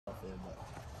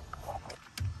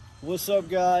What's up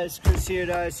guys, Chris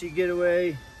here at IC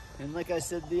Getaway, and like I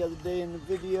said the other day in the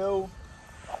video,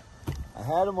 I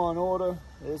had them on order.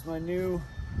 There's my new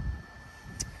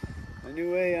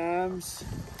A-arms,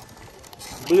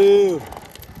 blue,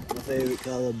 my favorite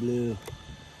color, blue,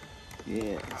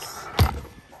 yes,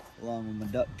 along with my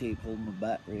duct tape holding my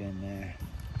battery in there.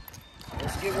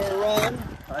 Let's give her a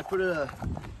run. I put a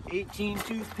 18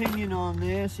 tooth pinion on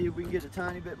there, see if we can get a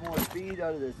tiny bit more speed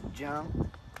out of this junk.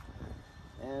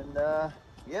 And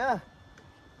yeah.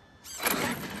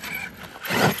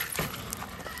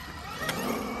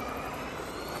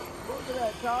 Look at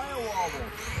that tire wobble.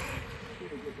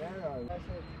 Get that out of there.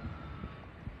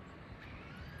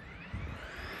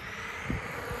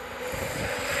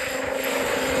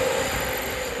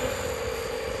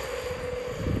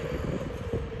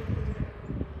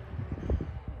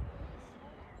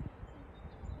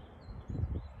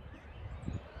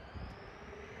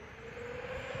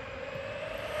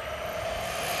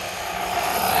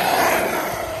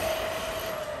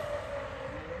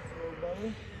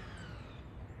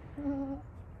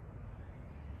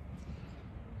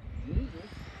 Jesus.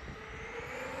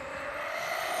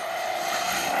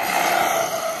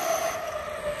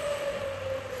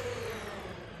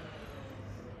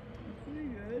 Pretty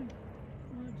good.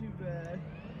 Not too bad.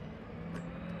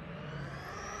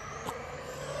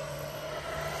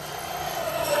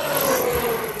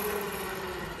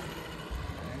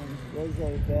 Does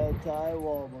have a bad tire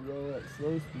wall, we'll go at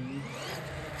slow speed.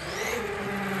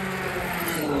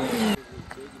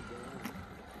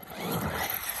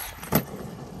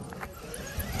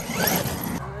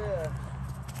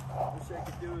 I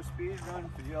could do a speed run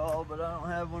for y'all, but I don't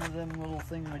have one of them little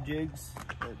thingamajigs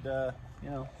that, you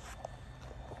know,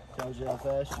 tells you how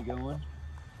fast you're going.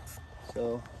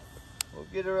 So we'll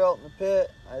get her out in the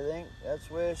pit. I think that's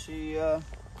where she is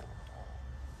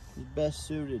best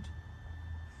suited.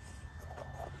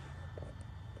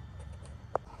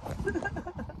 Look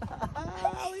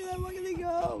at it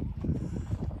go.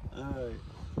 Alright,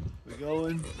 we're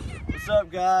going. What's up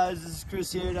guys, this is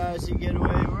Chris here at IC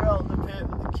Getaway. We're out in the pit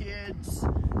with the kids.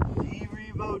 The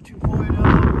e-revo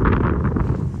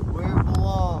 2.0, where it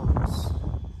belongs,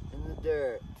 in the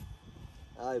dirt,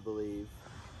 I believe.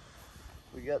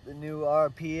 We got the new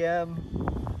RPM,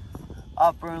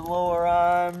 upper and lower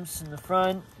arms in the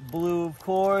front, blue of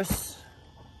course,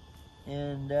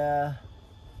 and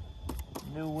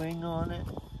new wing on it.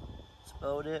 That's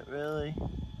about it really.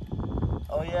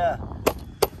 Oh yeah,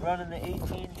 running the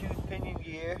 18 tooth pinion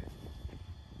gear.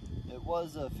 It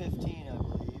was a 15, I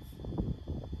believe.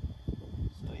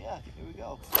 So yeah, here we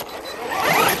go.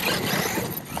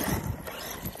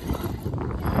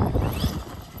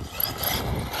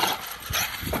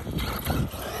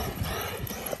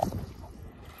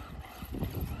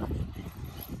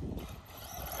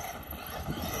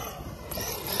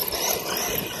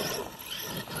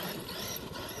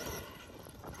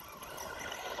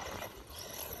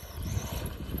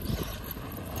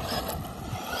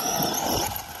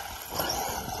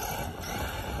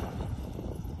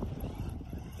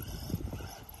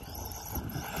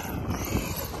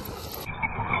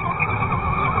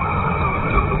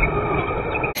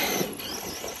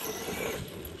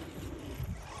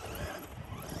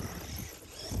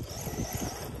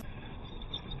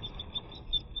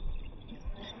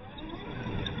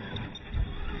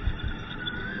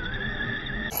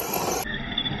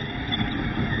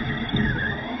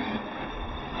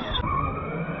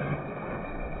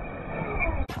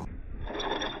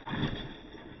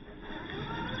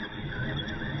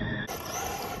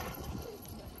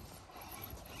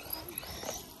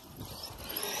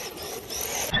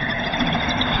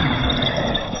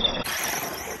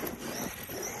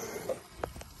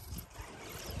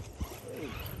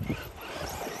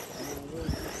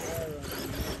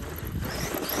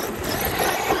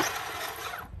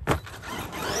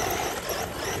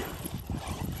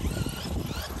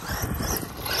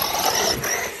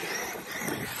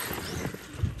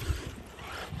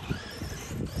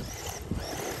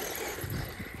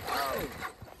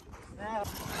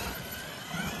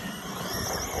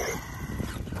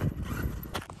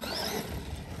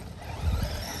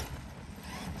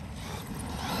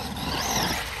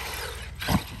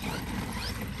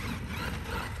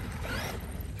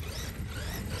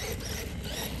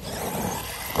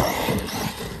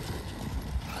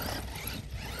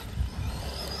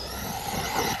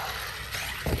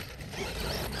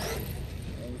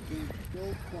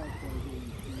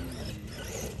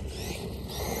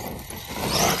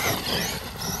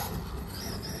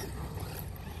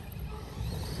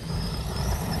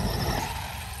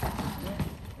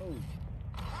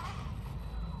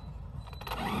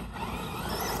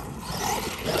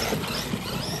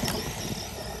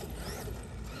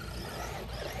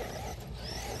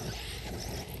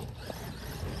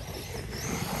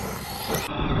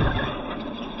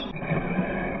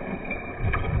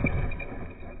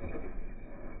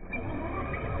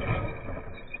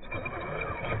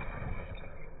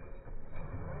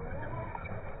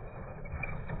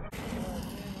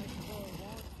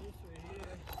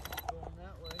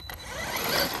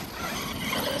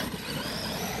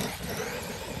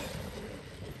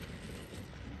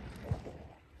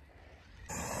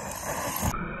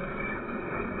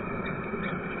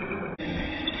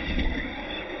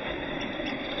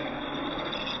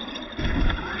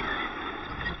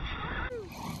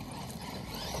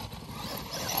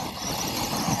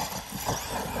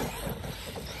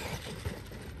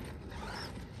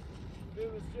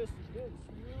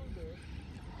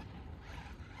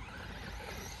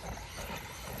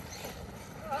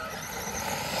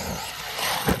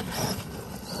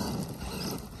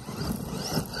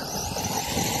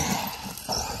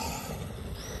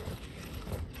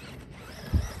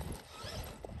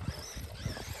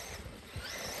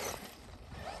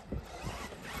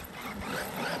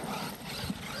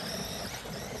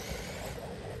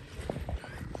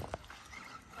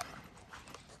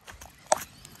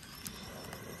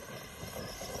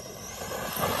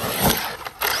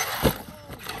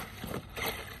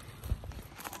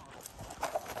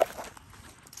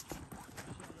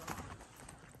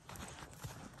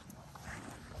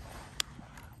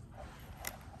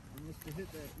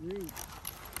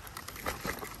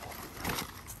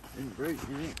 Didn't break,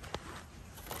 did it?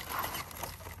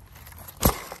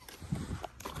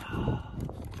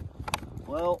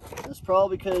 Well, that's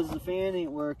probably because the fan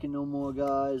ain't working no more,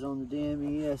 guys, on the damn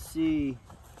ESC.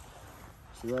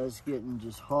 So that's getting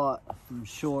just hot from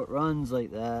short runs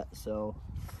like that. So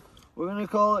we're gonna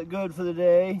call it good for the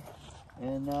day.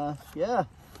 And yeah,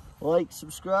 like,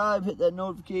 subscribe, hit that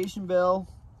notification bell.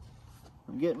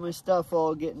 I'm getting my stuff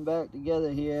all getting back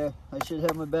together here. I should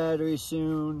have my battery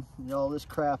soon. And all this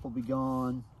crap will be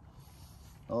gone.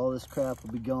 All this crap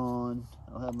will be gone.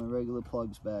 I'll have my regular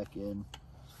plugs back in.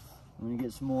 I'm gonna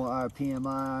get some more RPM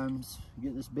arms,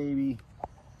 get this baby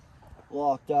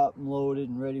locked up and loaded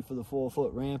and ready for the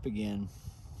 4-foot ramp again.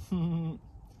 All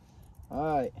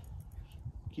right,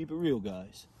 keep it real,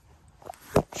 guys.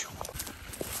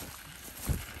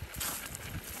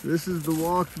 This is the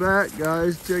walk back,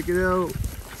 guys. Check it out.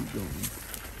 Keep going.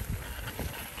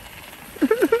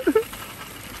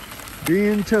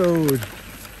 Being towed.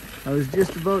 I was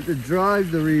just about to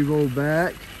drive the Revo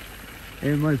back,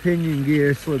 and my pinion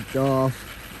gear slipped off.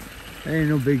 Ain't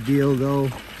no big deal though.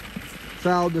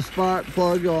 Fouled the spark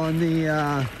plug on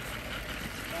the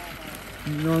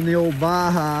old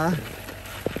Baja.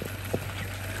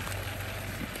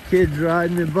 Kids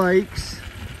riding their bikes.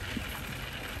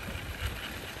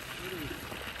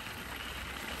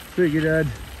 Figured I'd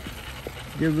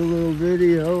give a little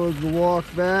video of the walk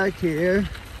back here.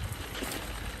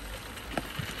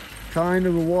 Kind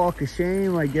of a walk of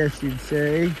shame, I guess you'd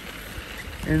say,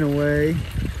 in a way.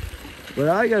 But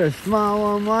I got a smile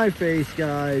on my face,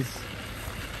 guys,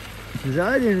 because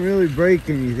I didn't really break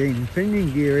anything.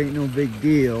 Pinion gear ain't no big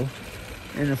deal,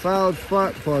 and a fouled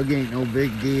spark plug ain't no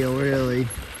big deal, really.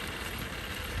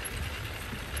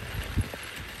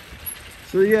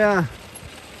 So yeah,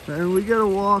 and we gotta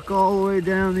walk all the way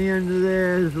down the end of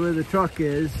there is where the truck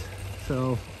is.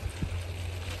 So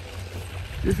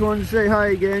just wanted to say hi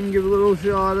again, give a little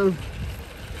shot of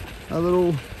a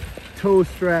little tow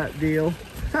strap deal.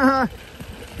 The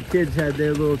kids had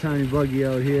their little tiny buggy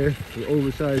out here with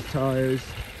oversized tires.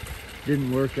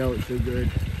 Didn't work out so good.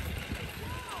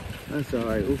 That's all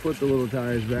right, we'll put the little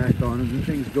tires back on them and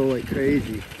things go like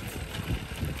crazy.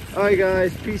 All right,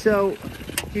 guys, peace out.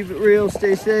 Keep it real,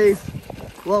 stay safe,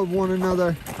 love one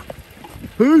another.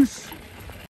 Peace.